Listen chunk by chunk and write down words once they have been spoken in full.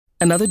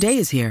Another day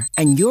is here,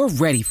 and you're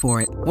ready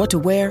for it. What to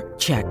wear?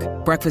 Check.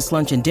 Breakfast,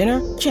 lunch, and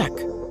dinner? Check.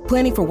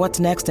 Planning for what's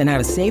next and how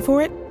to save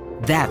for it?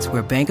 That's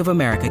where Bank of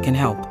America can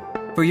help.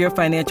 For your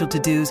financial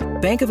to-dos,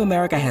 Bank of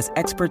America has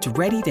experts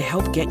ready to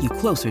help get you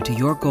closer to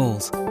your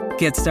goals.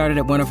 Get started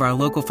at one of our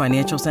local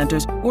financial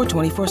centers or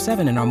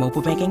 24/7 in our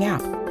mobile banking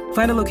app.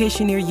 Find a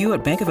location near you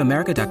at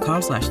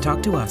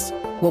bankofamerica.com/talktous.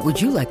 What would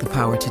you like the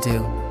power to do?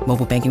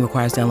 Mobile banking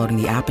requires downloading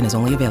the app and is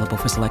only available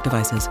for select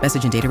devices.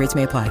 Message and data rates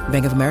may apply.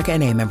 Bank of America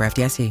N.A., member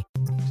FDIC.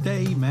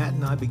 Today, Matt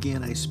and I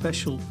begin a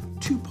special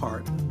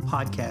two-part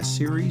podcast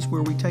series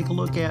where we take a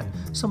look at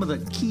some of the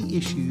key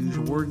issues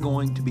we're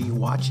going to be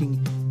watching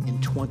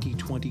in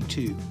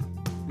 2022.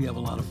 We have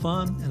a lot of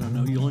fun, and I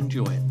know you'll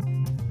enjoy it.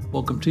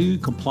 Welcome to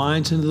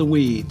Compliance Into the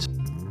Weeds.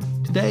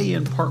 Today,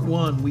 in part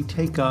one, we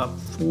take up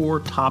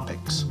 4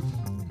 topics.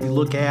 We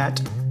look at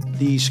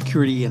the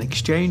Security and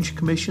Exchange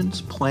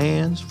Commission's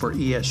plans for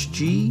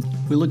ESG.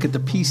 We look at the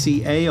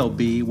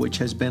PCAOB, which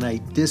has been a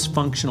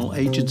dysfunctional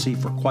agency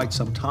for quite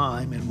some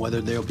time, and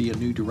whether there'll be a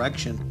new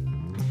direction.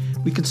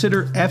 We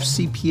consider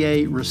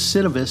FCPA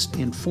recidivist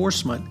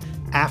enforcement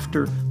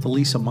after the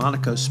Lisa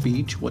Monaco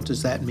speech. What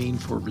does that mean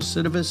for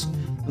recidivists?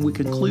 And we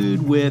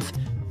conclude with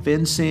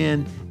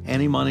FinCEN,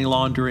 anti-money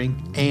laundering,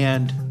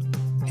 and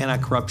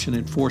anti-corruption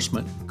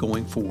enforcement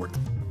going forward.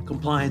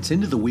 Compliance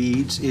Into the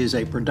Weeds is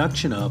a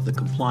production of the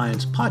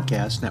Compliance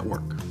Podcast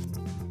Network.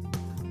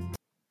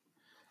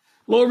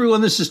 Hello,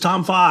 everyone. This is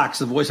Tom Fox,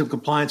 the voice of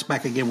compliance,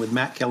 back again with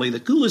Matt Kelly, the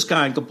coolest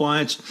guy in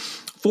compliance,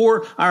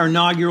 for our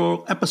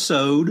inaugural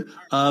episode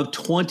of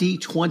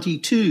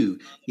 2022.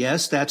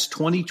 Yes, that's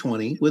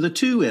 2020 with a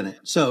 2 in it.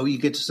 So you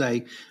get to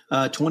say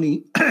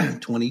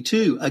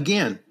 2022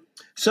 again.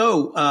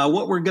 So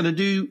what we're going to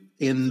do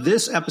in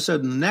this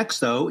episode and the next,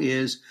 though,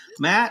 is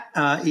Matt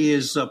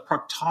is a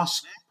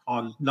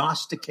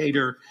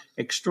prognosticator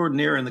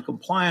extraordinaire in the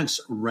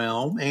compliance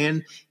realm,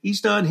 and he's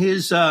done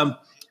his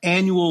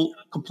annual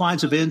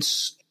compliance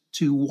events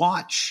to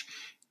watch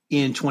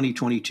in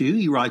 2022.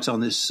 He writes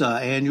on this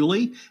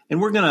annually,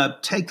 and we're going to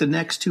take the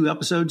next 2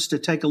 episodes to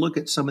take a look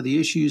at some of the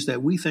issues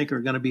that we think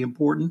are going to be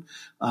important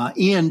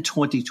in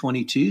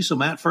 2022. So,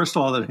 Matt, first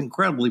of all, an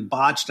incredibly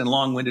botched and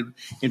long-winded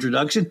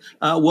introduction.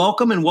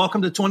 Welcome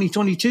to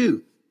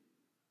 2022.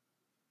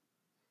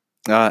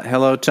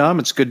 Hello, Tom.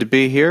 It's good to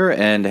be here,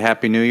 and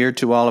Happy New Year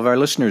to all of our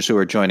listeners who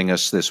are joining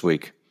us this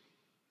week.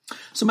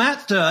 So,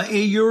 Matt,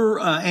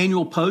 your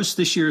annual post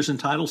this year is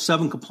entitled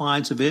 7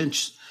 Compliance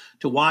Events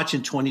to Watch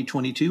in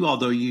 2022,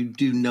 although you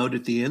do note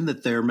at the end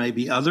that there may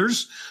be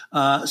others.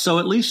 So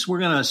at least we're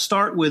going to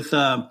start with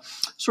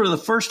sort of the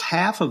first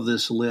half of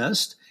this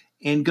list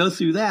and go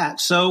through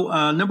that.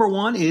 So number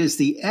 1 is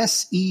the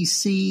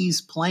SEC's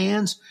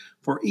plans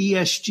for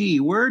ESG.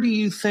 Where do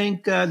you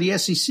think the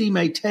SEC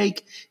may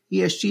take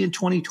ESG in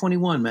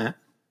 2021, Matt?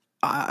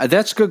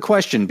 That's a good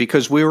question,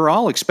 because we were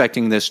all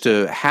expecting this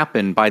to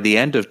happen by the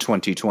end of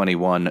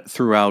 2021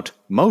 throughout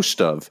most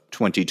of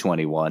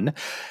 2021.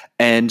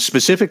 And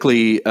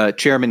specifically,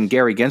 Chairman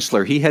Gary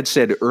Gensler, he had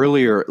said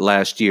earlier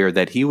last year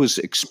that he was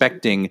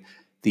expecting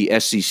the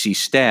SEC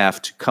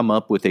staff to come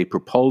up with a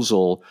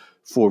proposal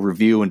for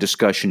review and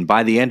discussion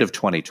by the end of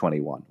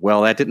 2021.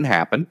 Well, that didn't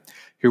happen.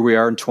 Here we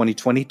are in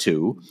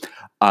 2022.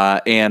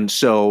 And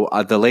so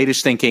the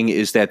latest thinking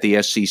is that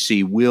the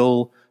SEC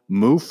will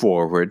move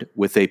forward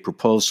with a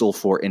proposal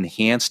for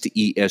enhanced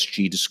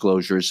ESG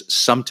disclosures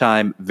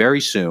sometime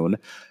very soon.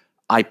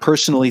 I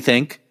personally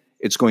think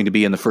it's going to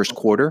be in the first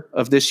quarter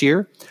of this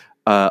year,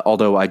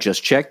 although I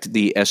just checked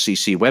the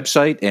SEC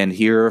website, and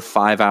here,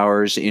 5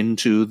 hours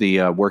into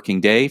the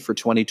working day for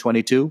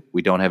 2022,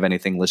 we don't have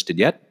anything listed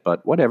yet,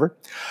 but whatever.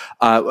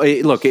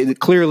 Look,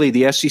 clearly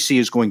the SEC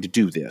is going to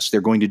do this.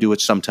 They're going to do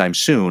it sometime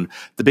soon.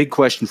 The big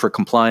question for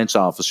compliance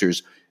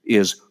officers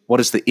is,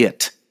 what is the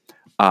it?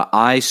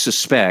 I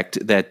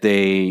suspect that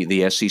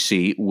the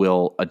SEC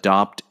will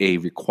adopt a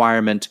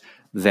requirement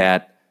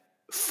that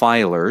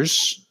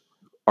filers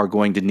are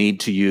going to need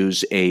to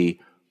use a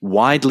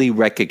widely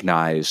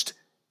recognized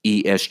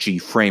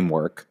ESG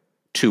framework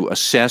to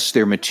assess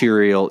their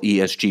material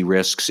ESG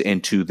risks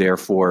and to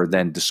therefore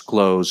then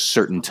disclose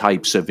certain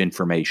types of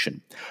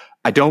information.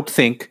 I don't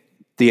think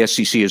the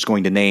SEC is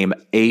going to name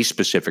a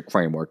specific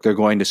framework. They're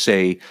going to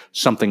say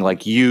something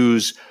like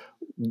use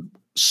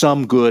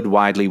some good,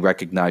 widely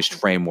recognized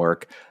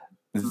framework.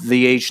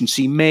 The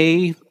agency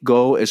may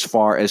go as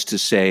far as to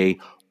say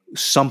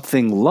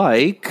something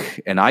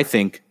like, and I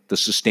think the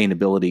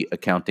Sustainability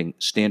Accounting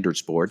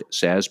Standards Board,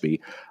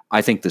 SASB,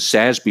 I think the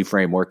SASB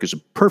framework is a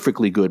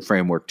perfectly good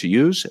framework to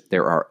use.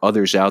 There are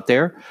others out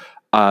there.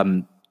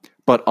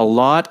 But a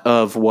lot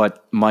of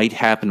what might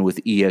happen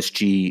with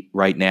ESG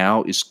right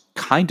now is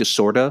kind of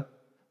sort of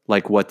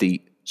like what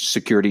the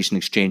Securities and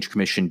Exchange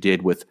Commission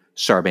did with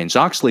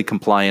Sarbanes-Oxley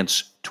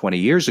compliance 20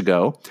 years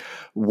ago,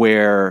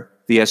 where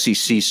the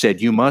SEC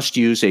said you must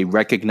use a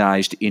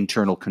recognized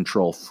internal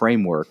control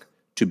framework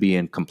to be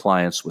in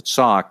compliance with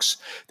SOX.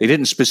 They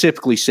didn't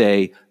specifically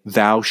say,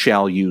 thou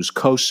shall use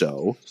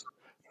COSO,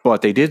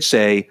 but they did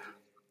say,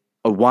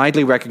 a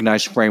widely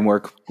recognized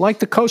framework like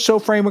the COSO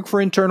framework for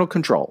internal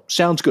control.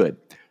 Sounds good.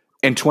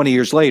 And 20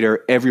 years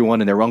later,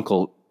 everyone and their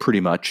uncle pretty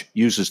much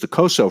uses the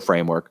COSO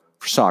framework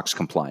for SOX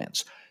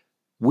compliance.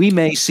 We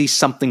may see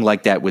something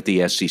like that with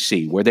the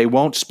SEC, where they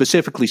won't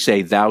specifically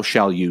say, thou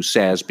shall use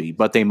SASB,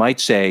 but they might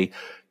say,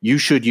 you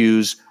should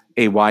use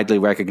a widely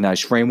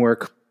recognized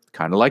framework,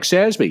 kind of like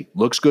SASB.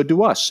 Looks good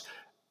to us.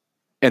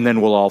 And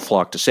then we'll all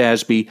flock to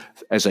SASB.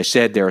 As I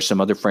said, there are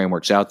some other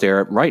frameworks out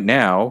there. Right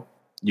now,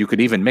 you could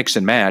even mix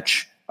and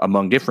match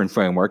among different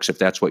frameworks if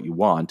that's what you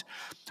want.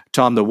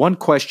 Tom,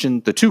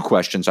 the two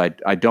questions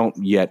I don't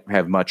yet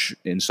have much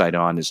insight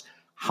on is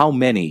how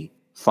many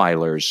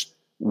filers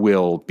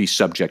will be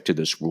subject to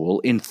this rule.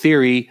 In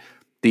theory,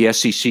 the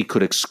SEC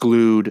could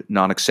exclude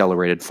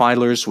non-accelerated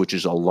filers, which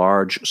is a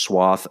large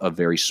swath of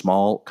very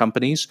small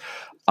companies.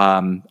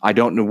 I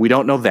don't know. We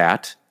don't know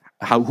that,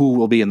 who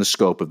will be in the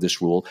scope of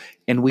this rule.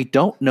 And we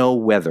don't know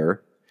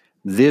whether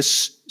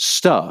this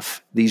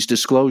stuff, these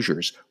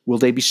disclosures, will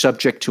they be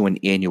subject to an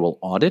annual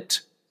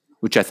audit,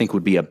 which I think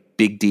would be a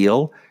big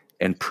deal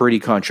and pretty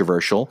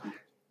controversial.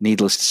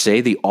 Needless to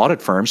say, the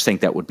audit firms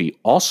think that would be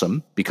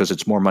awesome because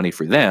it's more money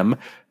for them.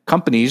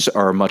 Companies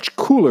are much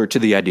cooler to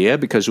the idea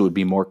because it would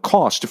be more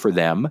cost for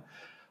them.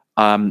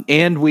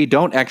 And we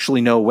don't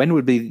actually know when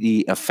would be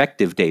the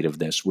effective date of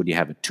this. Would you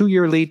have a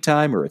 2-year lead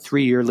time or a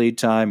 3-year lead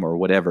time or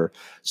whatever?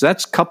 So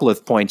that's a couple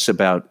of points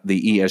about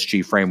the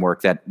ESG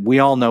framework that we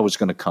all know is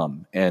going to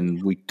come,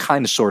 and we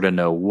kind of sort of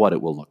know what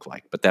it will look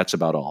like. But that's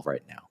about all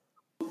right now.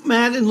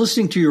 Matt, in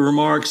listening to your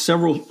remarks,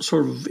 several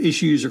sort of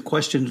issues or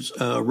questions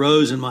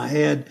arose in my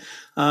head.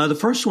 The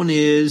first one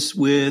is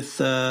with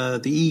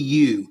the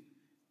EU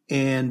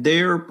and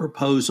their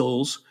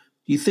proposals.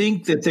 Do you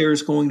think that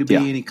there's going to be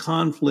any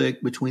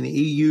conflict between the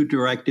EU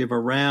directive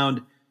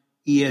around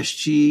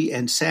ESG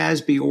and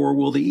SASB, or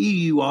will the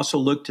EU also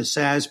look to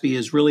SASB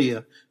as really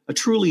a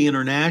truly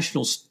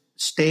international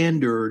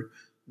standard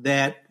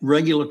that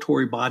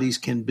regulatory bodies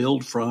can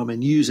build from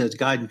and use as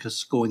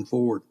guidance going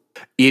forward?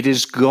 It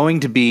is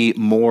going to be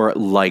more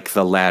like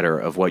the latter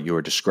of what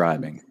you're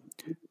describing,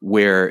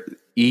 where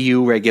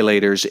EU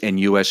regulators and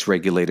U.S.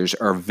 regulators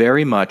are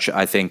very much,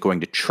 I think, going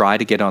to try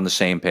to get on the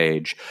same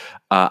page.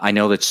 I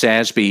know that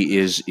SASB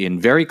is in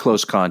very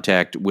close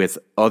contact with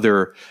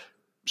other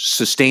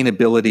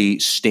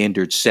sustainability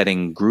standard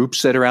setting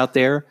groups that are out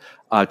there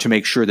to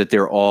make sure that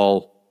they're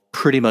all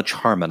pretty much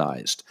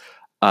harmonized.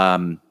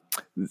 The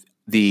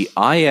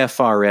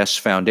IFRS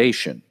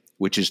Foundation,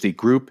 which is the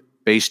group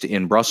based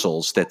in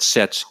Brussels that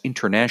sets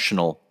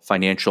international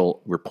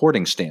financial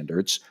reporting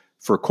standards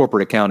for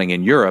corporate accounting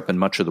in Europe and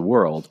much of the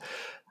world,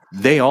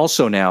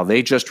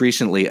 they just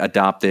recently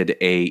adopted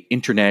a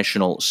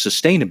international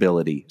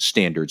sustainability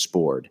standards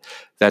board.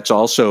 That's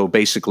also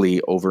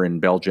basically over in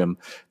Belgium.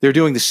 They're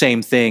doing the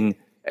same thing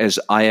as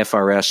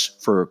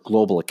IFRS for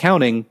global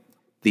accounting.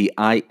 The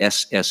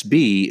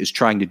ISSB is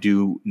trying to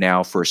do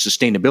now for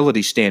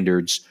sustainability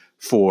standards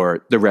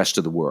for the rest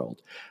of the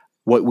world.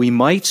 What we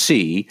might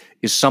see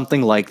is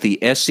something like the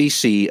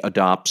SEC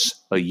adopts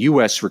a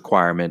U.S.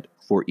 requirement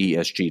for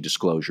ESG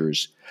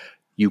disclosures.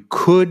 You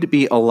could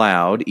be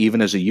allowed,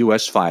 even as a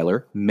U.S.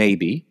 filer,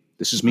 maybe,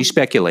 this is me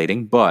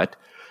speculating, but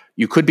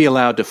you could be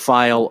allowed to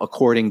file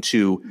according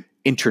to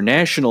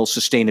international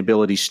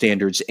sustainability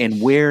standards,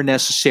 and where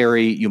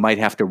necessary, you might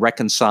have to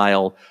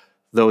reconcile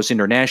those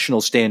international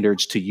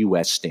standards to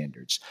U.S.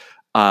 standards.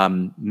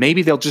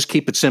 Maybe they'll just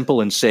keep it simple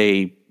and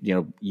say,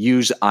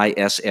 use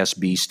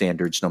ISSB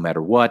standards no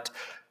matter what.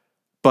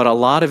 But a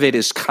lot of it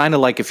is kind of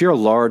like if you're a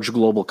large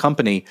global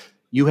company,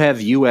 you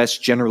have U.S.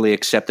 generally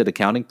accepted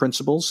accounting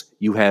principles.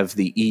 You have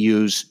the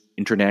EU's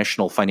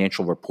international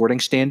financial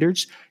reporting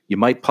standards. You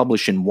might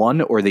publish in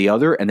one or the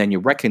other, and then you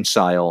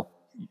reconcile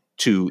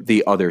to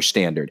the other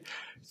standard.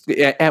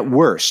 At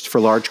worst, for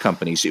large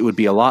companies, it would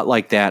be a lot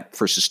like that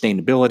for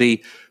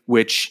sustainability,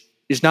 which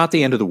is not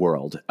the end of the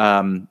world.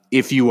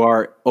 If you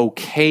are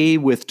okay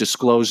with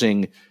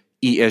disclosing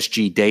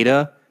ESG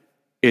data,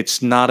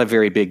 it's not a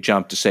very big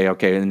jump to say,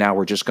 okay, and now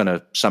we're just going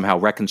to somehow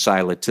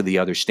reconcile it to the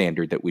other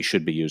standard that we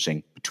should be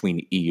using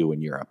between EU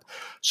and Europe.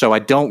 So I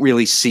don't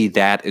really see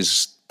that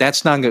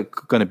that's not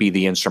going to be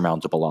the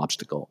insurmountable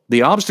obstacle.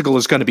 The obstacle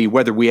is going to be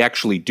whether we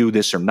actually do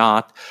this or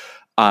not.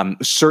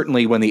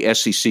 Certainly when the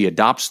SEC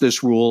adopts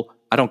this rule,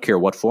 I don't care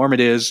what form it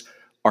is,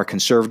 are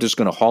conservatives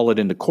going to haul it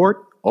into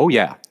court? Oh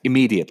yeah,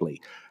 immediately.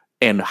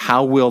 And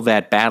how will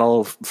that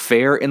battle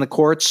fare in the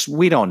courts?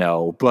 We don't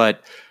know.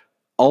 But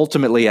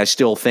ultimately, I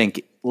still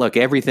think, look,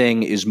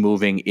 everything is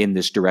moving in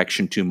this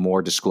direction to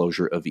more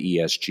disclosure of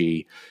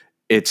ESG.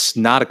 It's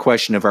not a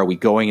question of are we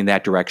going in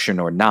that direction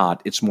or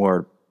not. It's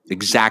more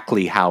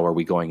exactly how are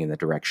we going in that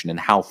direction and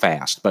how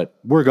fast. But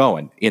we're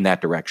going in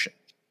that direction.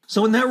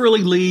 So, and that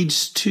really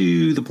leads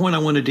to the point I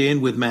wanted to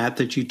end with, Matt,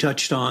 that you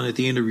touched on at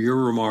the end of your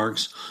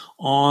remarks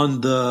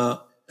on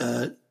the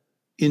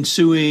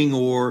ensuing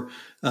or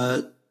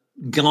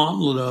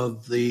gauntlet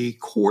of the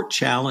court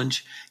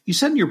challenge. You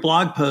said in your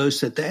blog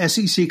post that the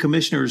SEC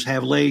commissioners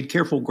have laid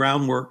careful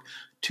groundwork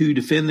to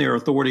defend their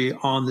authority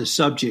on this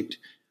subject.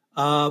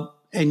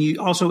 and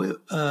you also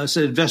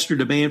said investor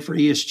demand for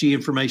ESG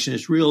information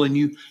is real, and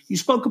you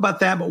spoke about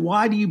that. But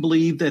why do you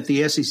believe that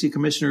the SEC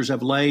commissioners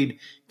have laid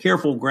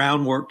careful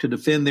groundwork to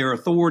defend their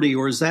authority,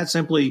 or is that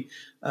simply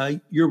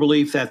your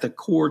belief that the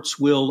courts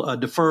will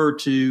defer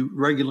to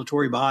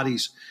regulatory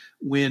bodies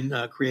when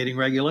creating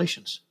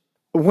regulations?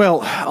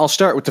 Well, I'll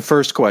start with the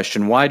first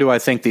question. Why do I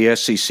think the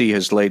SEC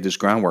has laid this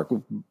groundwork?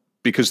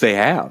 Because they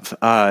have.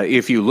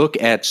 If you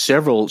look at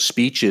several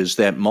speeches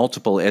that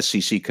multiple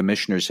SEC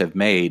commissioners have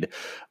made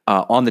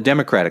on the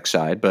Democratic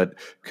side, but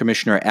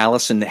Commissioner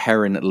Allison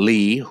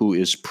Herron-Lee, who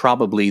is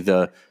probably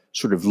the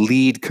sort of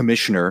lead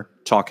commissioner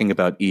talking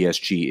about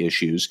ESG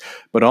issues,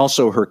 but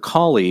also her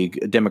colleague,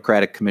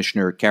 Democratic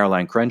Commissioner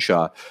Caroline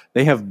Crenshaw,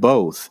 they have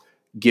both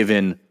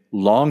given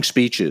long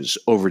speeches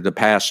over the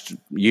past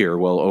year,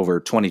 well, over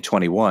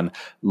 2021,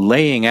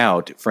 laying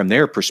out from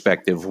their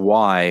perspective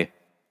why,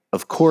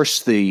 of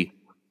course, the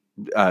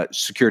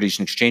Securities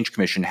and Exchange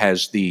Commission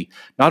has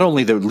not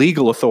only the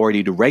legal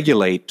authority to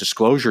regulate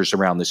disclosures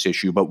around this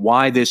issue, but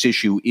why this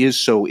issue is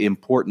so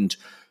important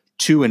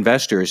to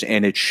investors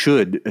and it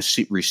should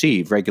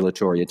receive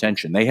regulatory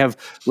attention. They have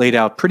laid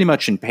out pretty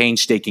much in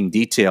painstaking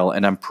detail,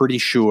 and I'm pretty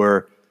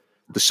sure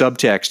the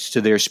subtext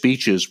to their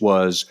speeches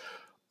was,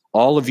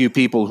 all of you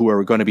people who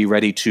are going to be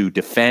ready to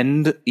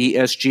defend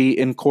ESG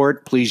in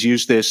court, please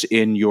use this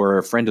in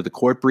your friend of the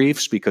court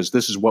briefs, because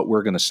this is what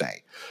we're going to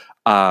say.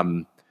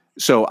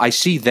 So I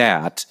see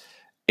that.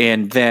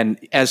 And then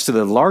as to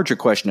the larger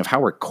question of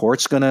how are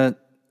courts going to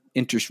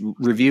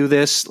review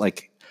this,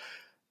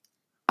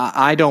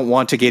 I don't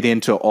want to get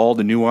into all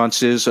the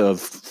nuances of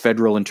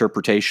federal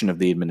interpretation of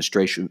the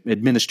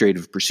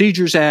Administrative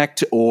Procedures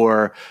Act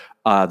or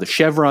the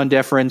Chevron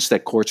deference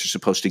that courts are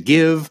supposed to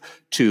give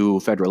to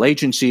federal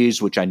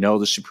agencies, which I know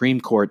the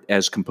Supreme Court,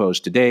 as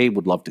composed today,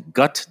 would love to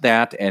gut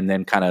that and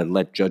then kind of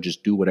let judges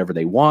do whatever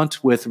they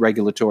want with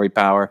regulatory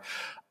power.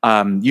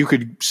 You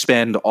could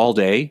spend all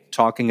day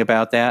talking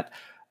about that.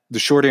 The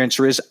short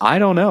answer is, I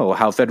don't know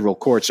how federal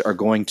courts are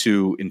going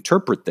to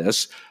interpret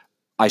this.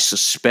 I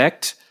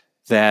suspect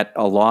that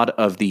a lot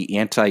of the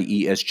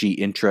anti-ESG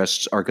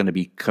interests are going to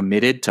be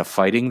committed to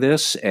fighting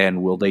this.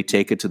 And will they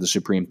take it to the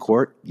Supreme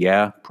Court?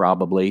 Yeah,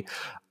 probably.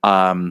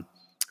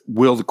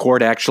 Will the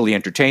court actually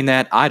entertain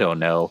that? I don't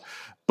know.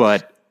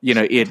 But,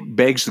 it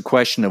begs the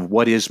question of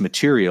what is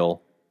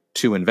material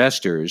to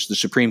investors. The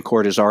Supreme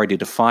Court has already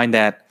defined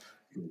that.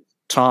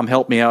 Tom,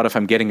 help me out if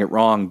I'm getting it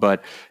wrong,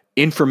 but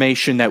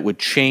information that would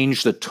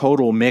change the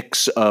total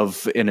mix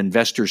of an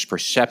investor's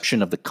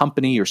perception of the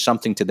company or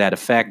something to that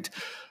effect.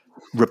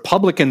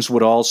 Republicans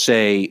would all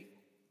say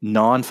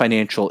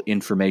non-financial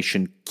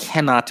information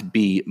cannot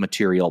be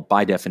material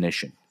by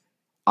definition.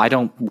 I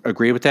don't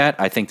agree with that.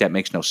 I think that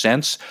makes no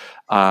sense.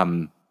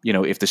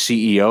 If the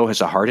CEO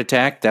has a heart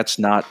attack, that's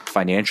not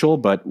financial,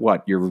 but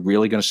what, you're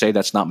really going to say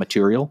that's not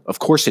material? Of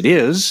course it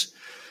is,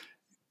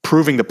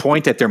 proving the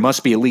point that there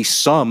must be at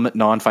least some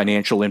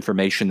non-financial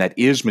information that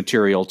is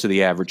material to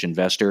the average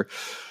investor.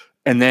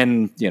 And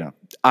then,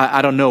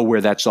 I don't know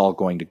where that's all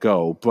going to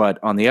go. But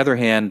on the other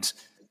hand,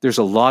 there's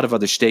a lot of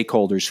other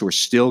stakeholders who are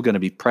still going to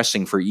be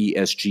pressing for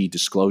ESG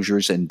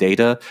disclosures and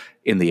data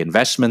in the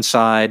investment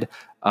side.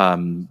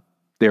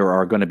 There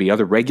are going to be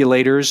other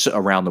regulators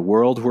around the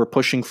world who are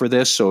pushing for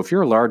this. So if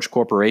you're a large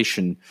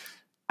corporation,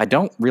 I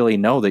don't really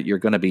know that you're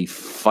going to be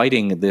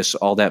fighting this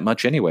all that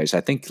much anyways. I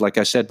think, like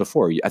I said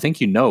before, I think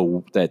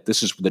that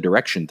this is the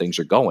direction things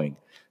are going.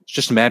 It's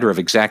just a matter of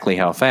exactly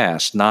how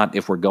fast, not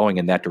if we're going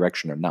in that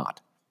direction or not.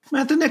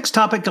 Matt, the next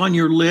topic on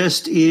your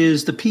list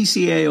is the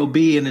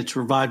PCAOB and its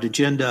revived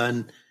agenda.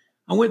 And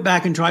I went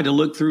back and tried to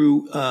look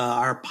through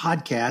our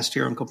podcast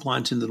here on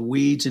Compliance Into the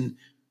Weeds, and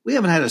we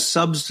haven't had a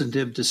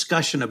substantive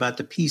discussion about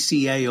the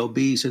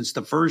PCAOB since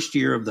the first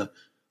year of the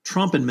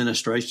Trump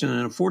administration.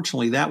 And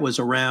unfortunately, that was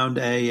around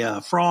a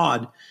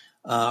fraud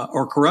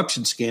or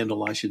corruption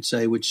scandal, I should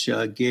say, which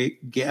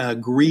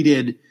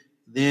greeted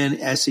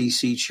then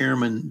SEC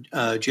Chairman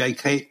Jay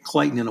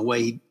Clayton in a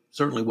way he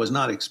certainly was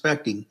not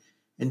expecting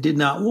and did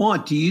not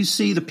want. Do you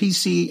see the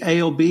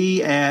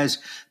PCAOB as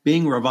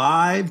being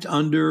revived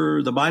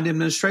under the Biden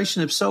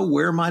administration? If so,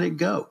 where might it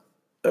go?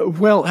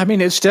 Well,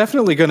 it's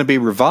definitely going to be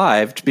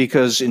revived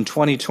because in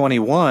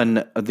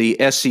 2021, the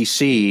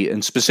SEC,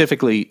 and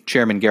specifically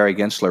Chairman Gary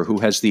Gensler, who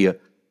has the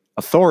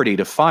authority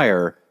to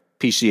fire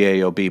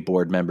PCAOB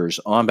board members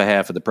on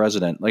behalf of the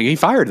president, he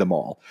fired them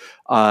all.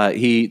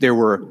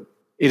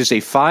 It is a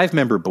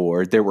 5-member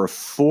board. There were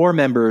 4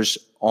 members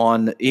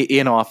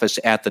in office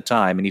at the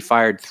time, and he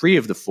fired 3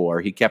 of the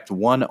 4. He kept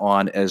one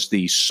on as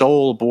the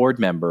sole board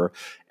member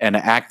and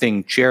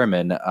acting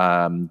chairman,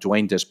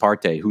 Dwayne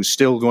Desparte, who's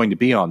still going to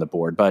be on the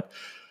board. But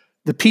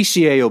the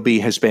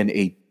PCAOB has been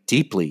a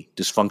deeply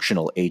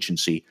dysfunctional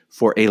agency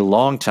for a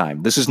long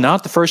time. This is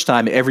not the first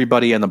time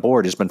everybody on the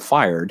board has been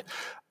fired.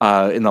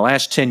 In the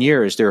last 10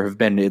 years, there have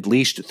been at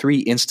least 3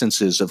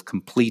 instances of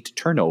complete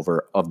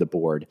turnover of the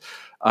board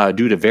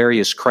due to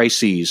various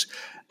crises.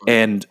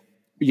 And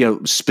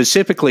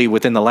specifically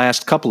within the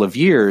last couple of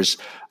years,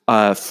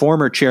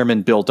 former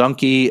Chairman Bill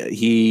Dunkey,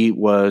 he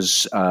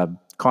was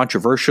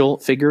controversial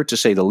figure, to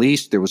say the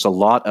least. There was a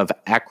lot of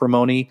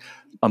acrimony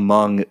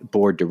among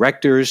board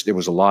directors. There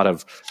was a lot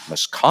of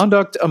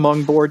misconduct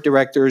among board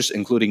directors,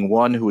 including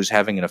one who was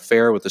having an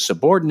affair with a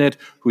subordinate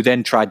who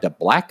then tried to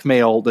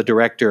blackmail the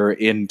director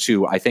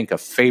into, I think, a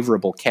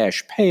favorable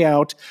cash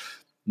payout.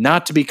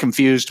 Not to be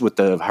confused with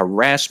the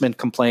harassment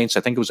complaints.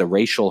 I think it was a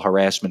racial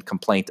harassment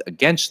complaint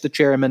against the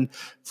chairman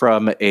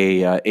from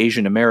a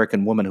Asian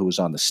American woman who was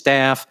on the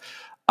staff.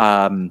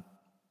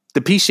 The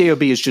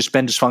PCAOB has just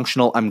been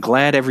dysfunctional. I'm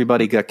glad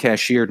everybody got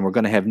cashiered and we're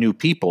going to have new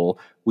people.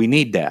 We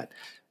need that.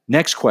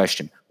 Next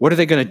question. What are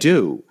they going to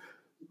do?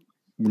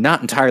 We're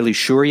not entirely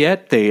sure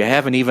yet. They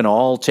haven't even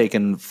all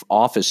taken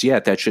office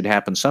yet. That should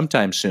happen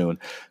sometime soon.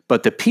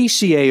 But the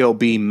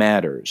PCAOB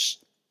matters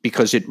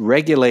because it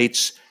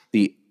regulates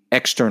the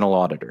external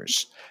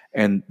auditors.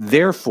 And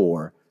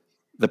therefore,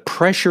 the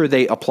pressure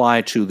they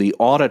apply to the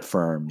audit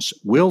firms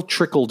will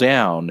trickle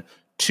down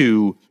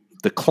to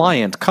the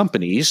client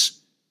companies.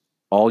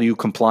 All you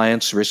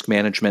compliance, risk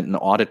management, and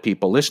audit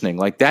people listening,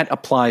 like that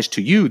applies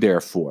to you,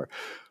 therefore.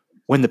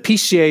 When the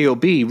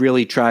PCAOB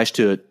really tries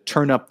to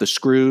turn up the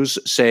screws,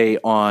 say,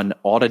 on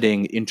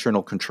auditing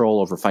internal control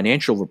over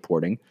financial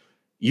reporting,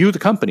 you, the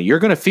company, you're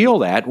going to feel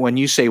that when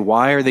you say,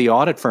 why are the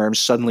audit firms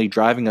suddenly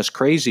driving us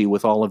crazy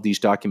with all of these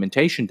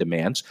documentation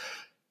demands?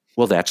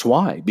 Well, that's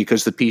why,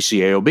 because the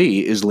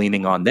PCAOB is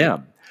leaning on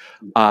them.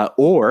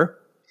 Or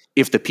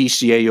if the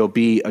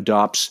PCAOB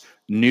adopts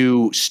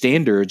new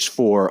standards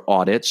for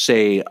audit,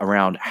 say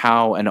around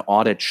how an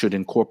audit should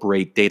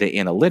incorporate data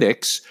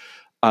analytics,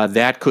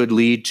 that could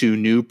lead to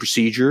new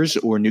procedures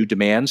or new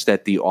demands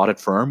that the audit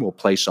firm will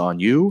place on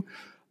you.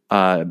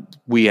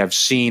 We have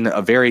seen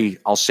a very,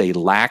 I'll say,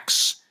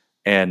 lax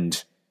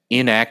and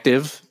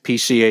inactive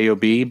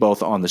PCAOB,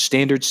 both on the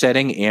standard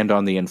setting and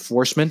on the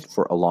enforcement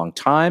for a long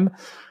time.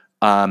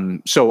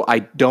 So I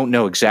don't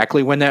know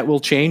exactly when that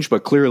will change,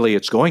 but clearly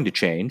it's going to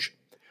change.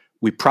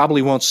 We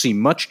probably won't see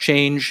much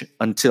change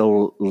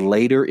until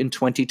later in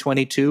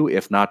 2022,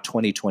 if not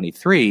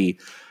 2023.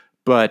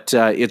 But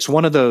it's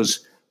one of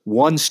those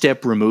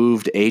one-step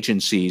removed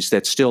agencies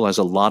that still has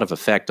a lot of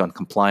effect on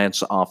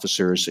compliance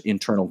officers,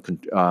 internal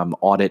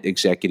audit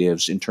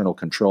executives, internal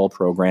control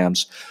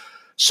programs.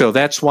 So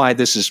that's why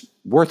this is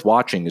worth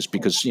watching, is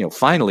because,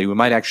 finally we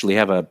might actually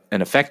have an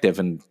effective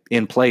and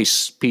in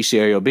place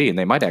PCAOB, and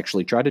they might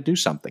actually try to do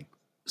something.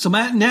 So,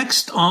 Matt,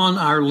 next on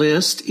our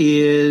list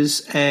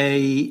is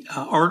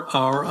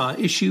our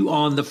issue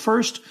on the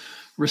first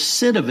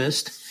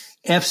recidivist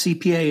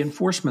FCPA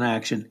enforcement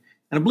action.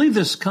 And I believe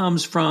this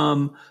comes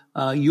from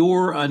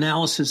your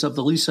analysis of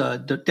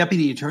the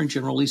Deputy Attorney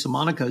General Lisa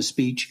Monaco's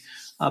speech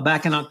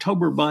back in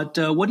October. But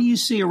what do you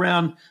see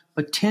around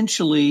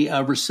potentially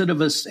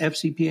recidivist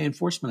FCPA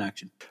enforcement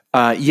action?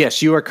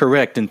 Yes, you are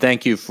correct. And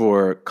thank you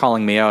for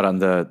calling me out on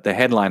the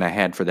headline I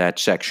had for that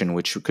section,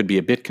 which could be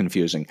a bit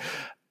confusing.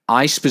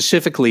 I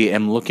specifically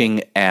am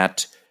looking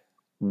at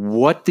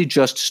what the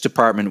Justice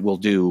Department will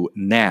do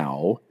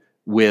now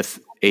with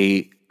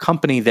a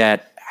company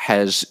that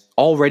has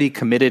already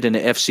committed an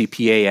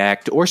FCPA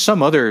act or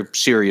some other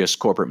serious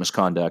corporate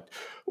misconduct,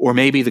 or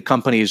maybe the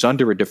company is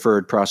under a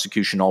deferred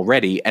prosecution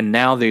already, and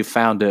now they've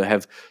found to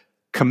have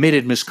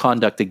committed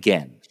misconduct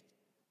again.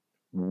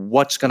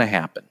 What's going to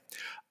happen?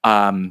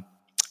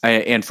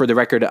 And for the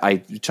record,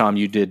 Tom,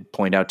 you did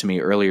point out to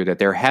me earlier that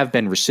there have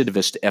been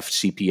recidivist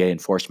FCPA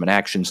enforcement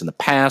actions in the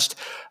past.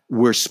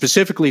 We're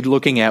specifically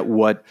looking at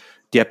what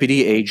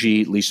Deputy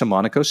AG Lisa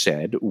Monaco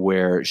said,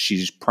 where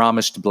she's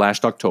promised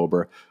last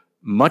October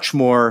much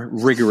more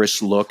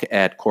rigorous look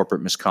at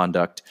corporate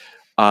misconduct,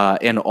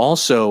 and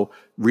also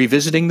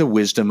revisiting the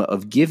wisdom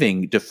of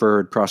giving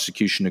deferred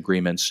prosecution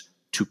agreements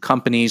to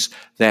companies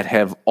that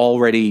have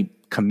already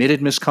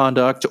committed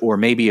misconduct, or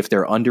maybe if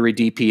they're under a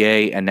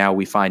DPA and now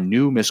we find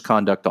new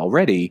misconduct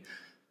already,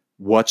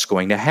 what's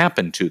going to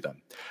happen to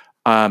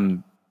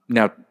them?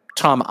 Now,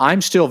 Tom,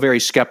 I'm still very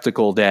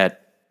skeptical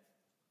that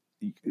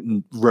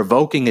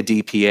revoking a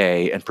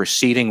DPA and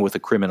proceeding with a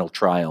criminal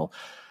trial,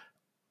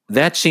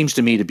 that seems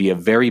to me to be a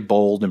very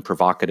bold and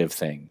provocative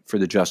thing for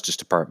the Justice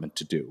Department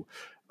to do.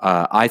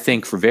 I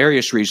think for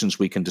various reasons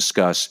we can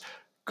discuss,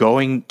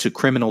 going to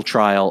criminal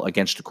trial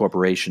against a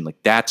corporation,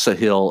 like that's a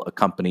hill a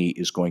company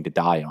is going to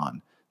die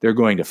on. They're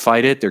going to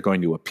fight it. They're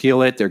going to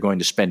appeal it. They're going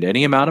to spend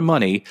any amount of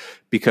money,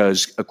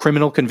 because a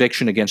criminal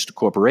conviction against a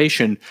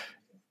corporation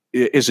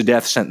is a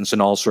death sentence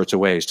in all sorts of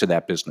ways to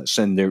that business.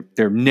 And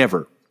they're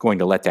never going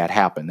to let that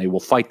happen. They will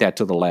fight that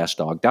till the last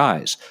dog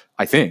dies,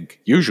 I think,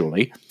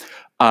 usually.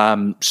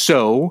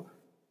 So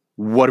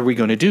what are we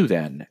going to do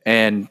then?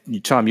 And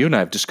Tom, you and I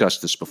have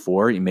discussed this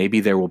before. Maybe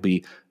there will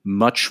be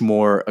much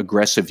more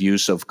aggressive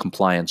use of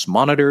compliance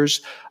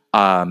monitors.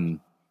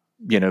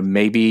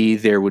 Maybe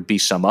there would be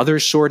some other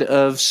sort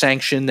of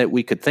sanction that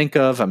we could think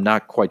of. I'm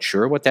not quite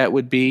sure what that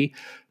would be,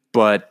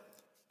 but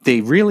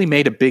they really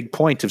made a big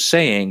point of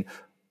saying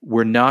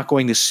we're not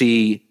going to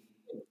see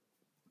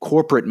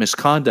corporate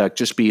misconduct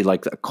just be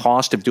like the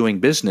cost of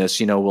doing business.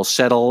 We'll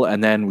settle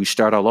and then we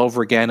start all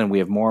over again and we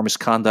have more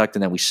misconduct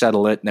and then we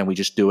settle it and then we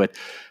just do it.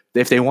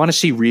 if they want to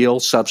see real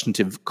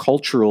substantive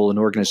cultural and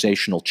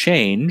organizational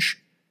change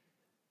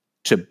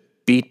to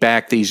beat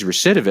back these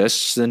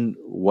recidivists, then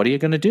what are you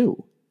going to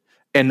do?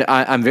 And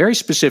I'm very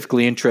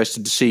specifically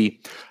interested to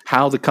see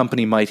how the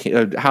company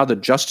how the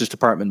Justice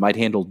Department might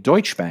handle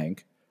Deutsche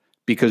Bank,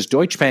 because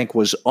Deutsche Bank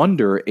was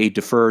under a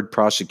deferred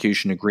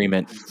prosecution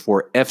agreement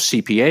for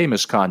FCPA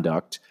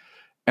misconduct,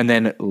 and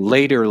then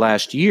later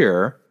last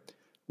year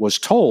was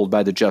told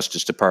by the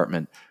Justice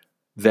Department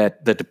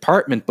that the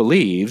department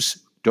believes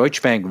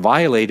Deutsche Bank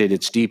violated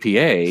its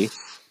DPA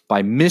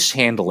by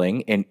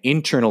mishandling an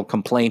internal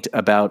complaint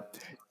about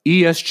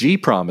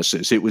ESG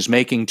promises it was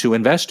making to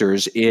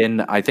investors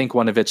in, I think,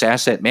 one of its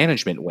asset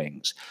management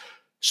wings.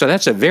 So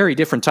that's a very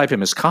different type of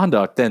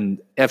misconduct than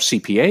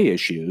FCPA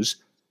issues.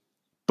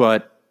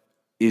 But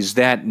is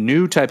that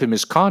new type of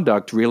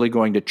misconduct really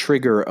going to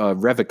trigger a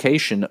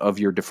revocation of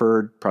your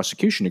deferred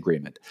prosecution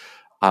agreement?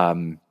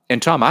 And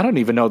Tom, I don't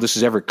even know this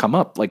has ever come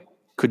up. Like,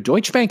 could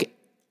Deutsche Bank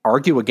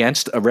argue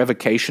against a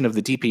revocation of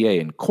the DPA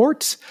in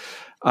court?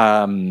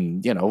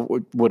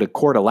 Would a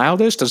court allow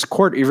this? Does a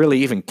court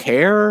really even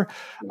care?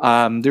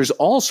 There's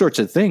all sorts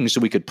of things that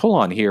we could pull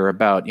on here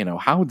about,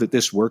 how did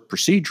this work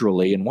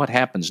procedurally and what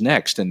happens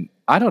next? And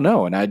I don't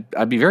know. And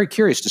I'd be very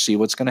curious to see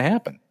what's going to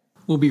happen.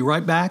 We'll be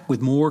right back with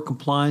more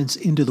Compliance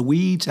Into the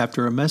Weeds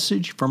after a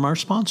message from our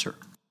sponsor.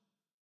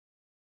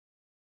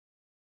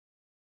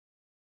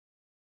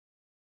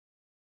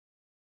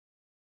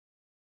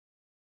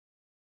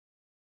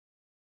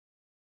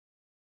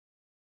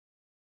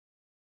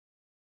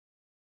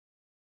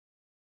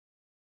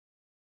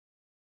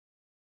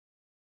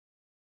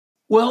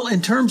 Well,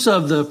 in terms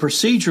of the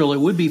procedural, it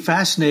would be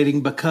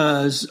fascinating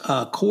because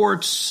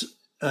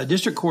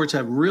district courts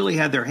have really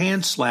had their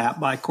hands slapped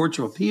by courts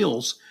of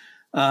appeals,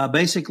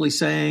 basically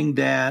saying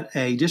that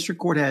a district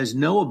court has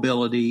no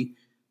ability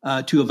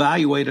to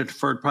evaluate a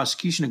deferred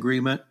prosecution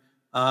agreement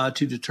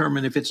to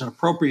determine if it's an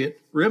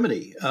appropriate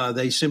remedy.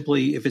 They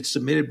simply, if it's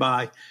submitted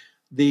by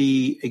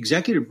the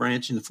executive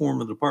branch in the form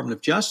of the Department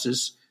of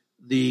Justice,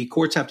 the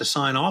courts have to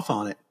sign off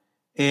on it.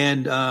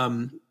 And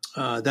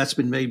that's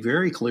been made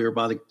very clear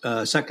by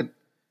the Second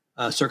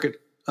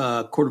Circuit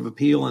Court of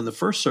Appeal and the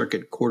First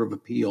Circuit Court of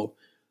Appeal.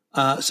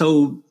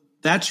 So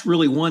that's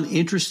really one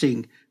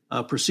interesting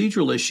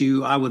procedural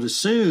issue. I would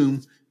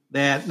assume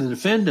that the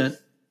defendant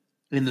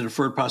in the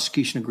deferred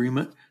prosecution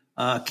agreement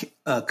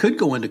could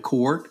go into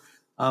court,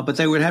 but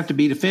they would have to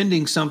be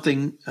defending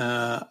something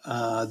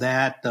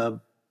that the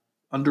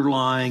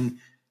underlying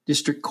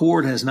district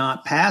court has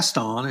not passed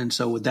on. And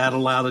so would that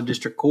allow the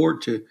district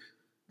court to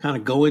kind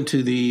of go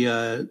into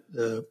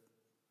the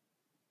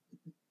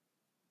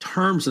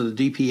terms of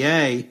the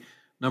DPA,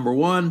 number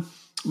one?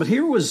 But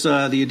here was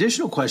the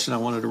additional question I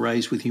wanted to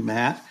raise with you,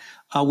 Matt.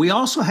 We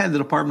also had the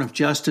Department of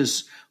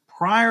Justice,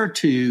 prior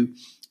to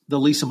the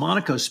Lisa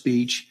Monaco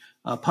speech,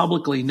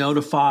 publicly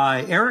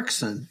notify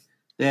Erickson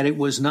that it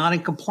was not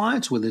in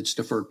compliance with its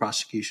deferred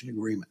prosecution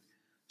agreement.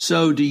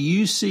 So do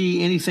you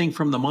see anything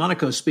from the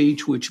Monaco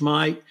speech which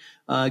might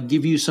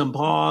give you some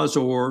pause,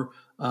 or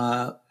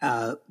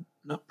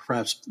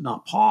perhaps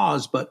not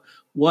pause, but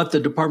what the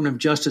Department of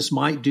Justice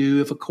might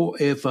do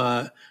if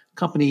a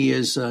company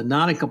is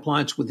not in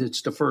compliance with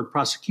its deferred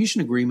prosecution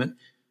agreement,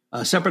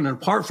 separate and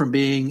apart from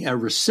being a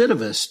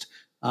recidivist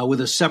with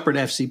a separate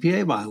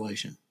FCPA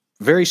violation?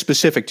 Very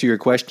specific to your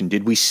question,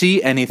 did we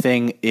see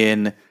anything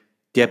in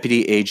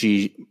Deputy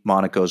AG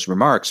Monaco's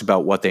remarks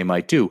about what they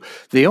might do?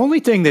 The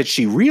only thing that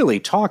she really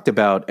talked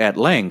about at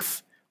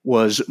length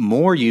was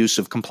more use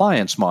of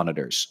compliance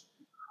monitors.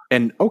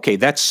 And okay,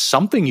 that's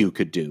something you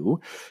could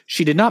do.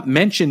 She did not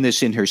mention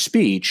this in her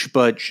speech,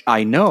 but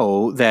I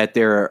know that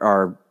there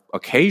are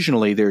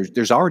occasionally,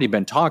 there's already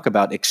been talk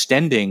about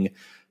extending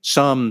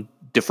some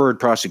deferred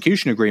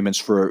prosecution agreements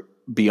for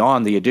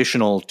beyond the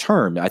additional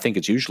term. I think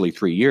it's usually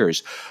 3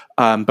 years.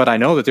 But I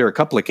know that there are a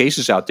couple of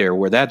cases out there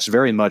where that's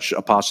very much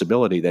a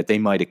possibility that they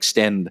might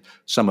extend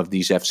some of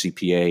these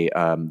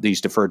FCPA,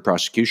 these deferred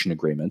prosecution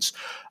agreements.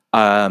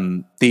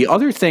 The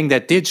other thing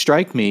that did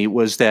strike me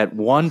was that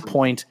one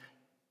point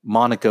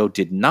Monaco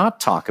did not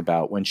talk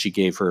about when she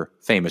gave her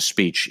famous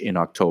speech in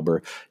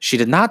October. She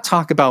did not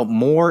talk about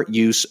more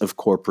use of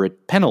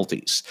corporate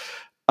penalties.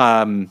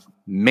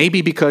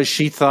 Maybe because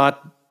she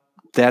thought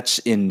that's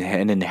an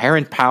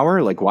inherent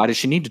power. Like, why does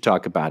she need to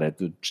talk about it?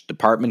 The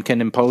department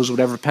can impose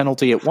whatever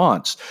penalty it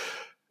wants.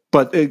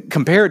 But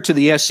compared to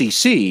the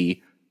SEC,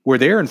 where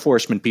their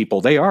enforcement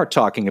people, they are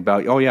talking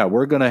about, oh yeah,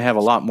 we're going to have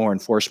a lot more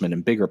enforcement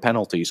and bigger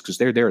penalties because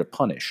they're there to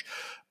punish.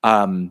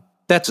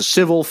 That's a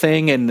civil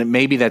thing, and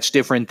maybe that's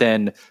different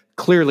than,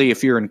 clearly,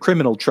 if you're in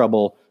criminal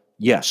trouble,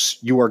 yes,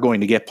 you are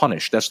going to get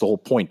punished. That's the whole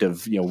point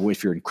of,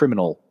 if you're in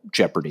criminal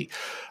jeopardy.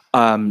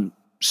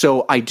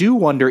 So I do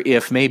wonder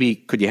if maybe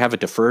could you have a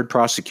deferred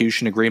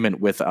prosecution agreement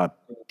with a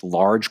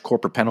large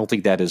corporate penalty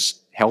that is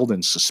held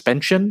in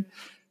suspension,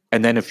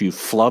 and then if you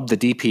flub the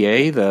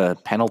DPA, the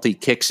penalty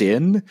kicks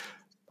in?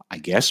 I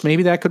guess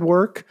maybe that could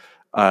work.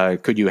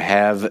 Could you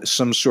have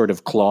some sort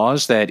of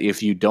clause that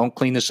if you don't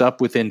clean this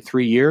up within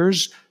 3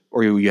 years,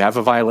 or you have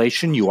a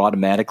violation, you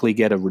automatically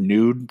get a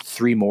renewed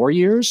 3 more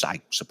years.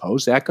 I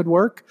suppose that could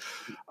work.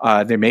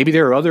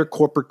 There are other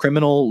corporate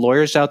criminal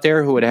lawyers out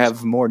there who would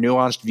have more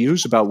nuanced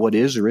views about what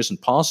is or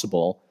isn't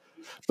possible.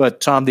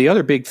 But Tom, the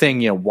other big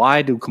thing,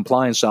 why do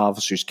compliance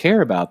officers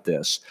care about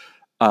this?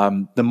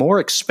 The more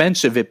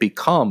expensive it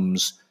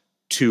becomes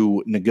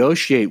to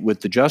negotiate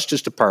with the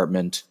Justice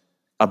Department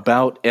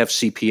about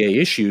FCPA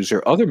issues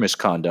or other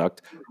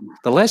misconduct,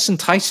 the less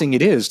enticing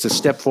it is to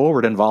step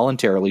forward and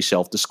voluntarily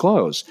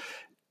self-disclose.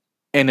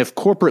 And if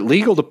corporate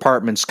legal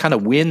departments kind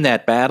of win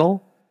that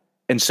battle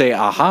and say,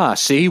 aha,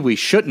 see, we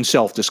shouldn't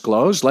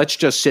self-disclose, let's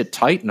just sit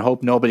tight and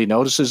hope nobody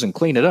notices and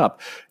clean it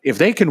up. If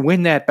they can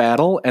win that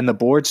battle and the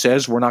board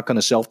says we're not going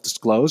to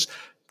self-disclose,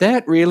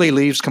 that really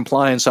leaves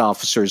compliance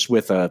officers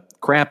with a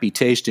crappy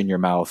taste in your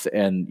mouth,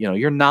 and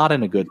you're not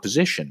in a good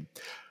position.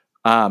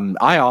 I'm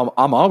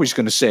always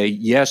going to say,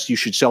 yes, you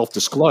should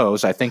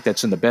self-disclose. I think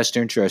that's in the best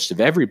interest of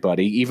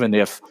everybody, even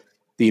if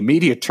the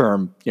immediate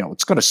term,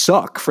 it's going to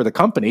suck for the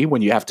company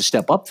when you have to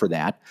step up for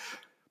that.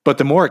 But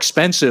the more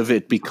expensive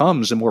it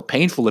becomes, the more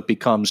painful it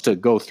becomes to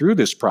go through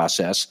this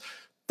process,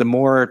 the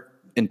more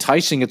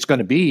enticing it's going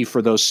to be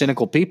for those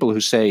cynical people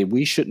who say,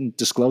 we shouldn't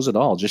disclose at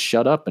all. Just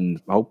shut up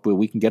and hope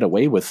we can get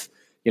away with,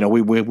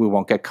 we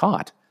won't get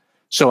caught.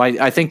 So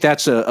I think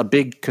that's a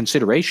big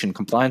consideration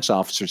compliance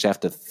officers have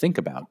to think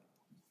about.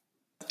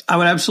 I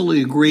would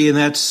absolutely agree, and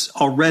that's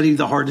already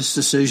the hardest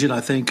decision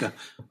I think a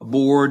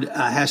board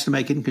has to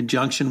make in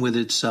conjunction with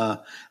its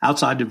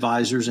outside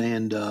advisors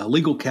and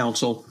legal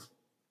counsel,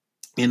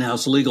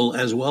 in-house legal,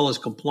 as well as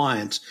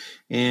compliance.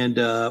 And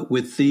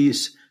with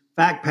these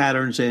fact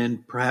patterns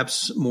and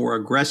perhaps more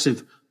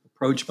aggressive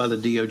approach by the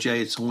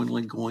DOJ, it's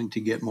only going to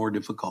get more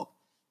difficult.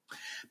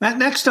 Matt,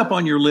 next up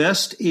on your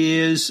list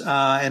is,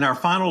 and our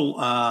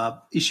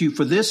final issue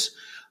for this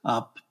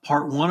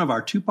part one of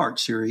our two-part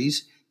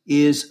series,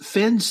 is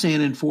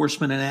FinCEN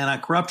enforcement and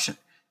anti-corruption.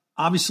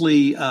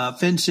 Obviously,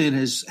 FinCEN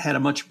has had a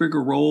much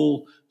bigger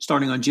role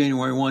starting on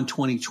January 1,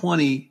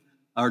 2020,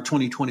 or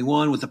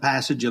 2021 with the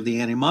passage of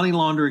the anti-money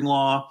laundering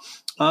law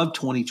of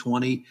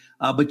 2020.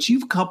 But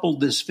you've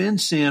coupled this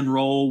FinCEN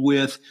role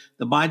with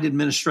the Biden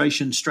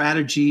administration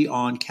strategy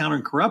on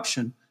countering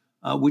corruption,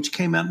 which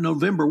came out in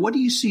November. What do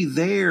you see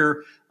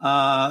there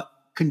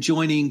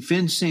conjoining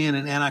FinCEN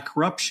and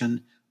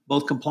anti-corruption,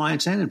 both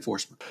compliance and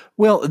enforcement?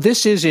 Well,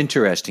 this is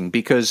interesting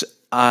because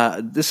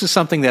this is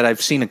something that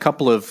I've seen a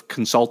couple of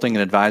consulting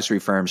and advisory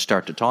firms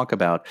start to talk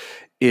about,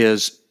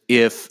 is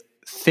if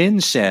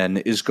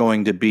FinCEN is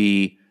going to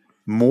be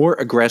more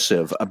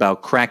aggressive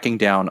about cracking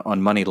down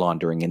on money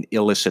laundering and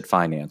illicit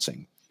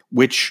financing,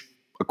 which,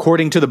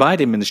 according to the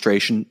Biden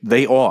administration,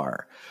 they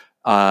are.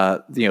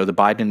 The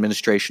Biden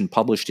administration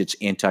published its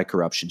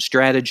anti-corruption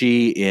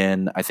strategy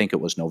in, I think it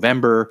was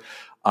November.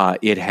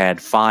 It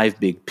had 5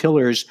 big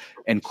pillars,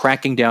 and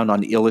cracking down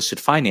on illicit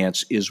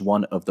finance is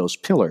one of those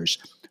pillars.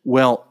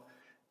 Well,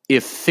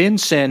 if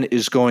FinCEN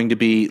is going to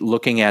be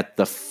looking at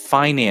the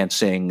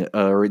financing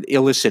or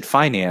illicit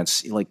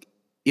finance, like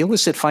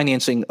illicit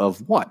financing of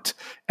what?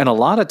 And a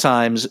lot of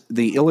times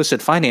the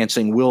illicit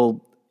financing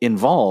will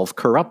involve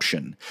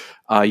corruption.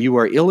 You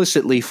are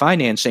illicitly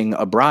financing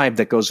a bribe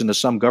that goes into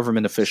some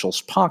government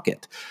official's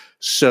pocket.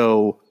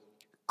 So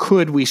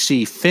could we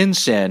see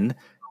FinCEN,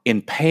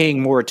 in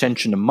paying more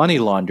attention to money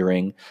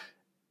laundering,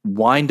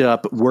 wind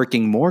up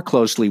working more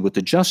closely with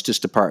the Justice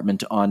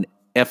Department on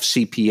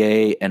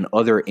FCPA and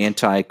other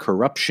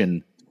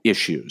anti-corruption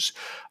issues?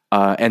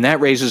 And that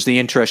raises the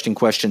interesting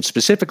question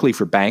specifically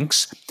for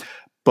banks.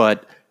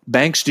 But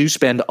banks do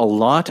spend a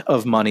lot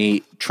of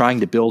money trying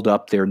to build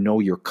up their Know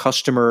Your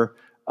Customer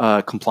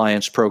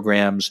compliance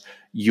programs,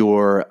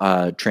 your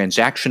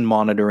transaction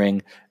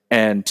monitoring,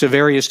 and to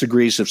various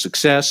degrees of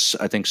success.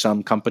 I think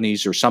some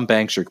companies or some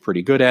banks are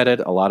pretty good at it.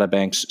 A lot of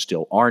banks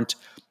still aren't.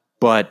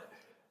 But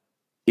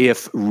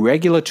if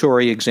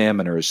regulatory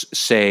examiners,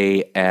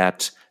 say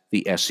at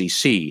the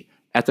SEC,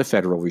 at the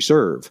Federal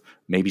Reserve,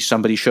 maybe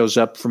somebody shows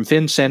up from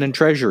FinCEN and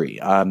Treasury,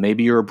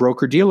 maybe you're a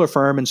broker-dealer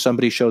firm and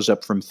somebody shows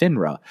up from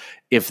FINRA,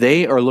 if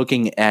they are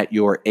looking at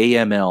your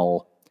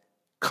AML,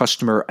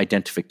 customer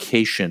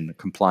identification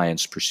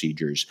compliance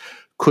procedures,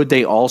 could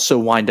they also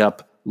wind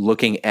up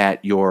looking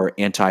at your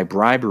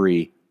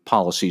anti-bribery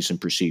policies and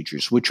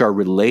procedures, which are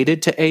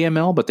related to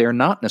AML, but they're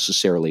not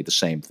necessarily the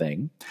same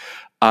thing?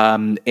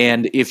 And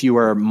if you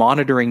are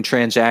monitoring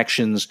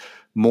transactions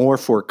more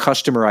for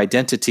customer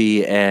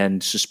identity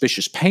and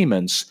suspicious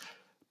payments,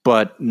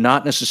 but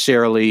not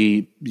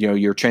necessarily,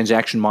 your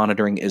transaction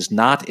monitoring is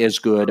not as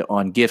good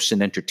on gifts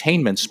and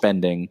entertainment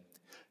spending,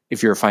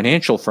 if you're a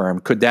financial firm,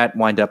 could that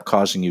wind up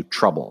causing you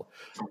trouble?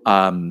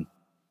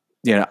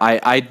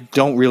 I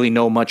don't really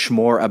know much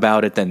more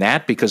about it than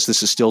that because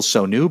this is still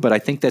so new, but I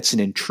think that's an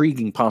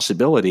intriguing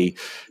possibility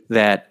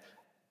that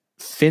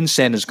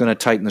FinCEN is going to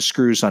tighten the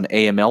screws on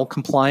AML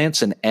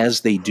compliance, and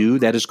as they do,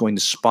 that is going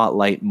to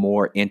spotlight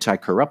more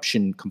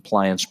anti-corruption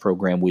compliance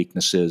program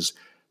weaknesses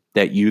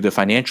that you, the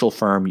financial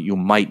firm, you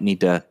might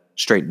need to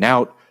straighten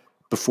out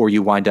before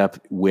you wind up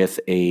with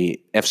a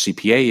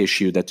FCPA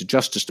issue that the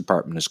Justice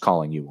Department is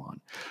calling you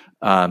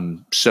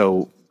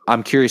So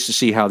I'm curious to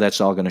see how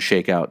that's all going to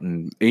shake out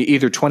in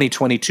either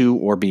 2022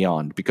 or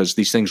beyond, because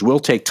these things will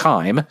take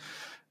time,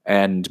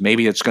 and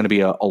maybe it's going to be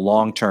a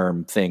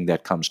long-term thing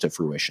that comes to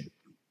fruition.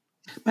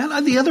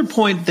 Matt, the other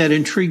point that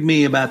intrigued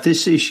me about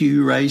this issue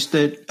you raised,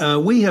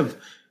 that we have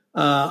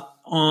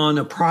on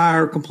a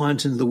prior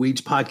Compliance Into the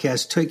Weeds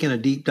podcast taken a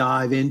deep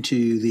dive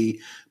into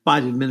the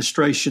Biden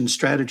administration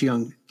strategy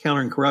on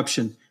countering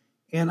corruption.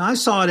 And I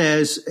saw it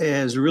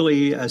as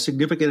really a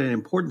significant and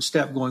important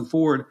step going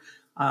forward.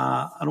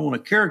 I don't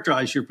want to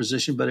characterize your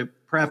position, but it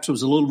perhaps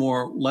was a little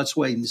more let's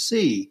wait and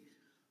see.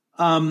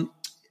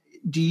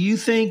 Do you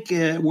think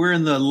we're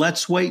in the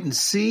let's wait and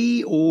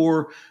see,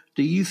 or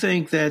do you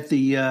think that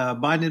the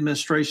Biden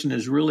administration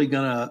is really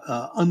going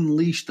to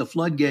unleash the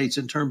floodgates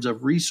in terms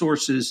of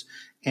resources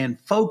and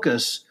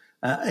focus,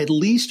 at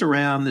least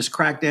around this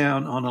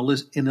crackdown on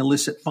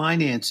illicit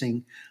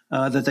financing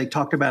that they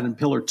talked about in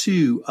Pillar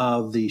 2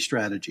 of the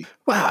strategy?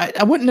 Well,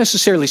 I wouldn't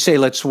necessarily say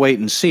let's wait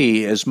and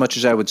see as much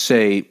as I would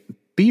say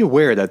be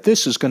aware that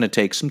this is going to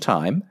take some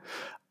time.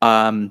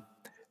 And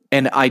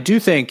I do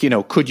think,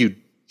 could you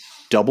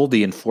double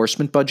the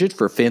enforcement budget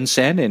for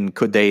FinCEN, and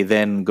could they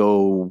then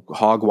go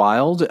hog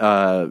wild,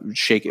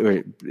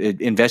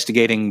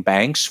 investigating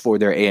banks for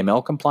their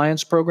AML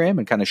compliance program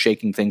and kind of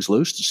shaking things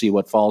loose to see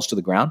what falls to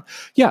the ground?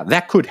 Yeah,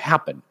 that could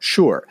happen,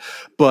 sure.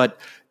 But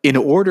in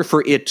order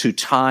for it to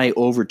tie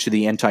over to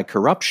the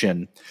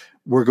anti-corruption,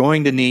 we're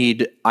going to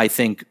need, I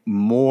think,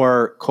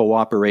 more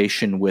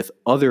cooperation with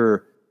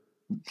other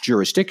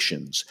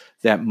jurisdictions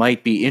that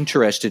might be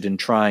interested in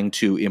trying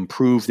to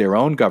improve their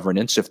own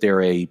governance if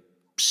they're a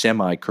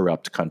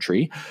semi-corrupt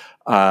country,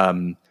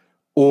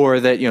 or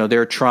that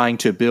they're trying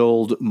to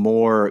build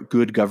more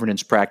good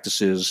governance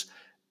practices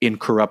in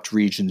corrupt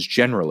regions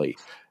generally.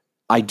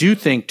 I do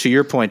think, to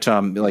your point,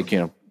 Tom,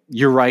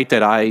 you're right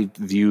that I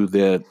view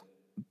the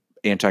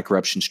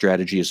anti-corruption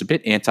strategy as a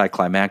bit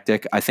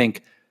anticlimactic. I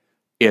think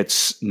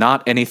it's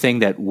not anything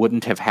that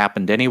wouldn't have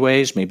happened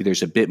anyways. Maybe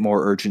there's a bit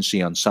more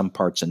urgency on some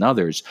parts than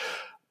others.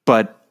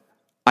 But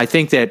I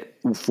think that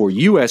for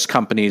U.S.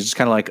 companies, it's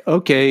kind of like,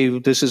 okay,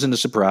 this isn't a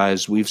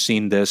surprise. We've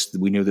seen this.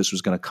 We knew this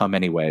was going to come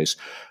anyways.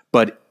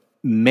 But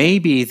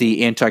maybe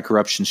the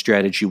anti-corruption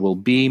strategy will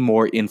be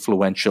more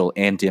influential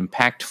and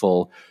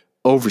impactful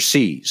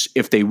overseas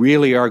if they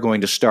really are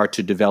going to start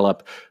to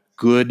develop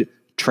good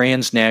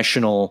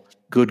transnational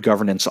good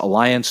governance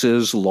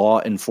alliances,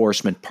 law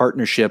enforcement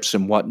partnerships,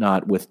 and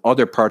whatnot with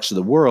other parts of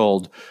the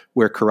world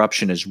where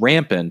corruption is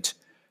rampant.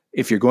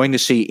 If you're going to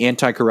see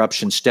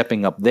anti-corruption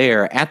stepping up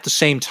there at the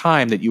same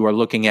time that you are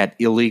looking at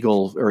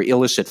illegal or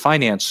illicit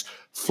finance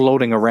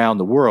floating around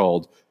the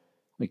world,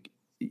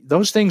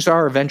 those things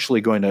are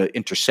eventually going to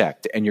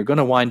intersect, and you're going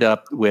to wind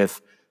up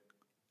with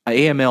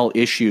AML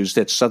issues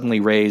that suddenly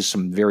raise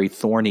some very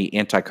thorny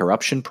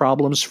anti-corruption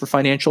problems for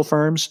financial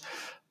firms.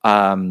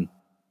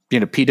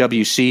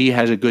 PwC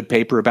has a good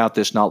paper about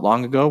this not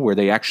long ago where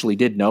they actually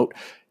did note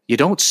you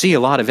don't see a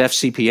lot of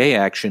FCPA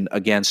action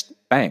against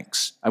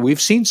banks. And we've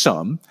seen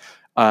some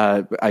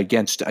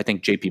against, I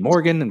think, JP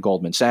Morgan and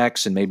Goldman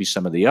Sachs and maybe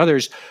some of the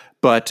others,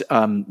 but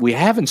we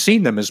haven't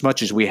seen them as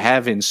much as we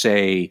have in,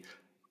 say,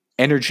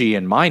 energy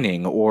and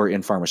mining or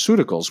in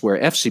pharmaceuticals, where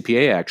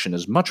FCPA action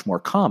is much more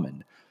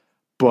common.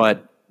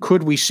 But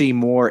could we see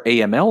more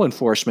AML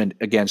enforcement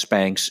against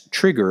banks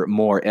trigger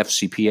more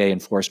FCPA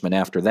enforcement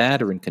after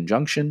that or in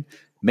conjunction?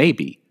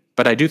 Maybe.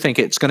 But I do think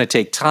it's going to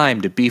take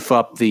time to beef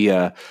up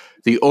the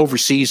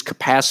overseas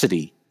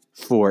capacity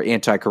for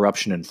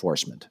anti-corruption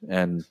enforcement.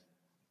 And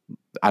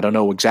I don't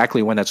know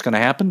exactly when that's going to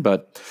happen,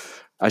 but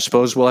I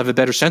suppose we'll have a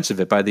better sense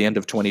of it by the end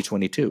of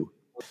 2022.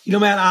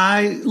 Matt,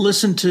 I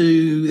listened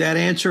to that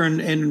answer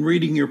and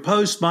reading your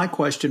post, my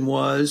question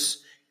was,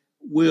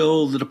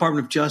 will the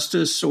Department of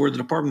Justice or the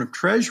Department of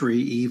Treasury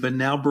even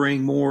now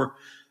bring more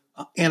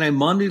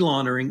anti-money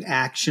laundering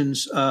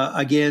actions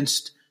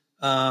against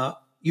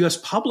U.S.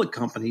 public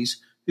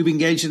companies who've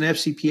engaged in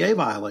FCPA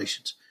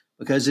violations?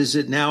 Because is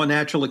it now a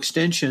natural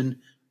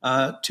extension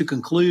to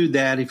conclude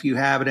that if you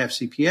have an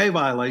FCPA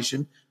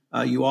violation,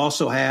 you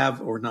also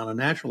have, or not a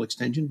natural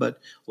extension, but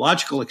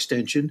logical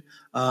extension,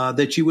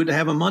 that you would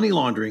have a money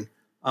laundering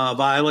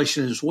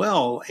violation as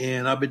well?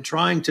 And I've been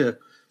trying to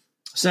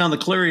sound the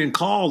clarion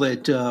call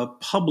that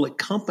public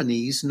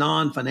companies,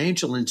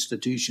 non-financial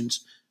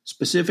institutions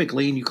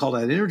specifically, and you call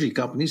that energy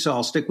companies, so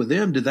I'll stick with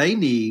them, do they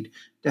need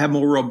to have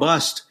more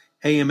robust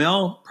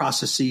AML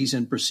processes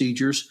and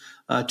procedures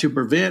to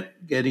prevent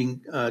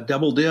getting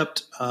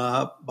double-dipped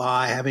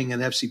by having an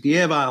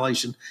FCPA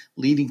violation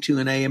leading to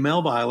an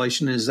AML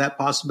violation? Is that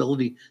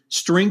possibility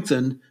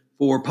strengthened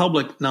for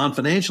public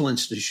non-financial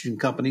institution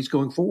companies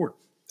going forward?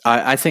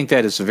 I think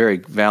that is a very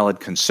valid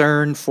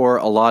concern for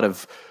a lot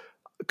of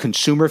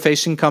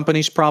consumer-facing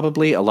companies,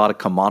 probably a lot of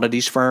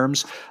commodities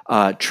firms,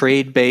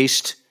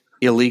 trade-based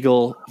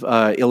illegal,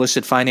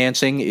 illicit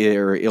financing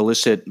or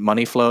illicit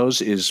money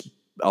flows is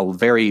a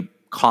very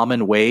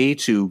common way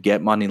to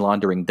get money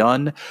laundering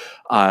done,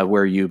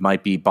 where you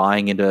might be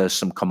buying into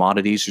some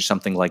commodities or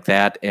something like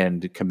that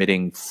and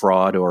committing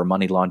fraud or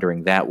money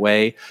laundering that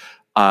way.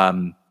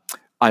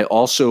 I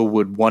also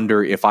would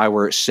wonder if I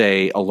were,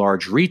 say, a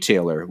large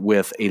retailer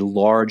with a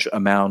large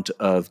amount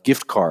of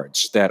gift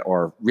cards that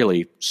are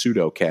really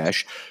pseudo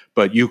cash,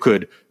 but you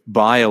could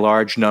buy a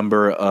large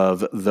number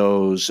of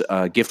those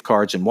gift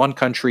cards in one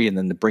country and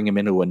then bring them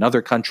into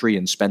another country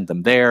and spend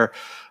them there.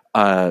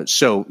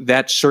 So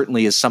that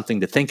certainly is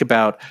something to think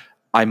about.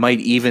 I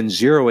might even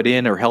zero it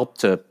in or help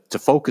to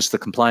focus the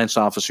compliance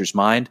officer's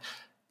mind.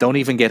 Don't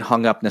even get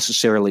hung up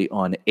necessarily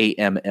on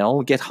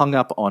AML. Get hung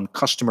up on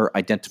customer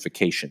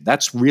identification.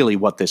 That's really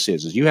what this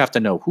is you have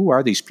to know who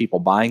are these people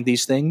buying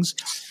these things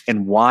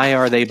and why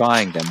are they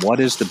buying them?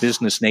 What is the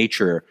business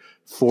nature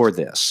for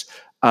this?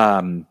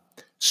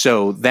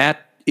 So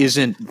that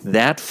isn't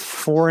that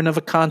foreign of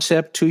a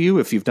concept to you.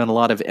 If you've done a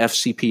lot of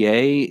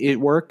FCPA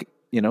work,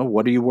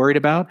 what are you worried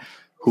about?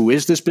 Who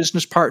is this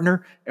business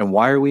partner and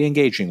why are we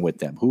engaging with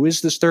them? Who is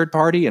this third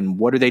party and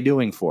what are they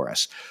doing for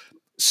us?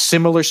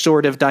 Similar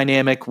sort of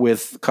dynamic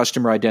with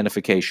customer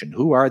identification.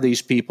 Who are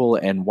these people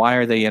and why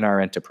are they in our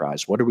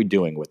enterprise? What are we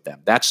doing with them?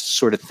 That's the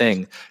sort of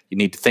thing you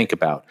need to think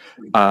about.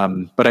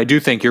 But I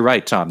do think you're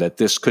right, Tom, that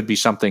this could be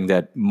something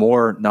that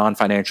more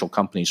non-financial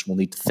companies will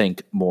need to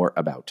think more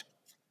about.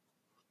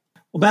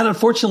 Well, Matt,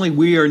 unfortunately,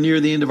 we are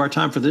near the end of our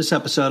time for this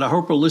episode. I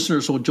hope our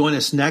listeners will join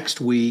us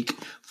next week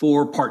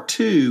for part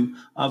 2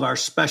 of our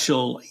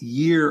special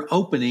year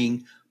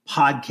opening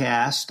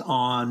podcast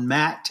on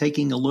Matt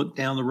taking a look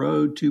down the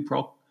road to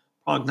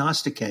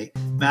prognosticate.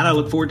 Matt, I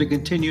look forward to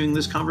continuing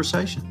this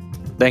conversation.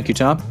 Thank you,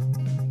 Tom.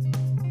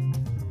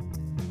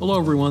 Hello,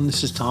 everyone.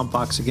 This is Tom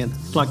Fox again.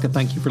 I'd like to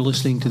thank you for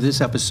listening to this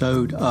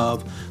episode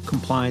of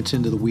Compliance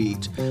Into the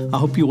Weeds. I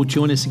hope you will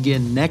join us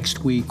again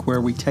next week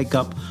where we take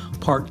up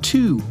part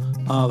 2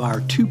 of our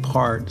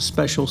 2-part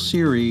special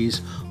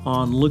series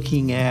on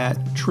looking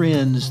at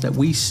trends that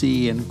we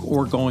see and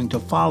are going to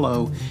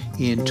follow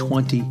in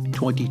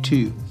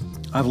 2022.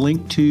 I've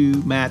linked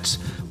to Matt's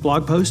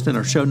blog post in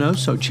our show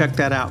notes, so check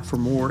that out for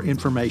more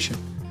information.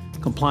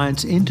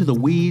 Compliance Into the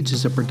Weeds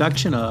is a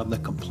production of the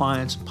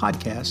Compliance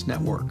Podcast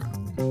Network.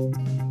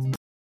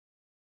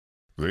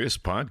 This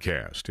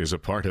podcast is a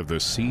part of the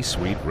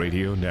C-Suite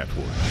Radio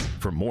Network.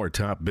 For more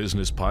top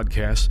business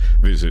podcasts,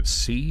 visit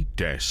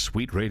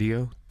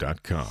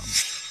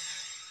c-suiteradio.com.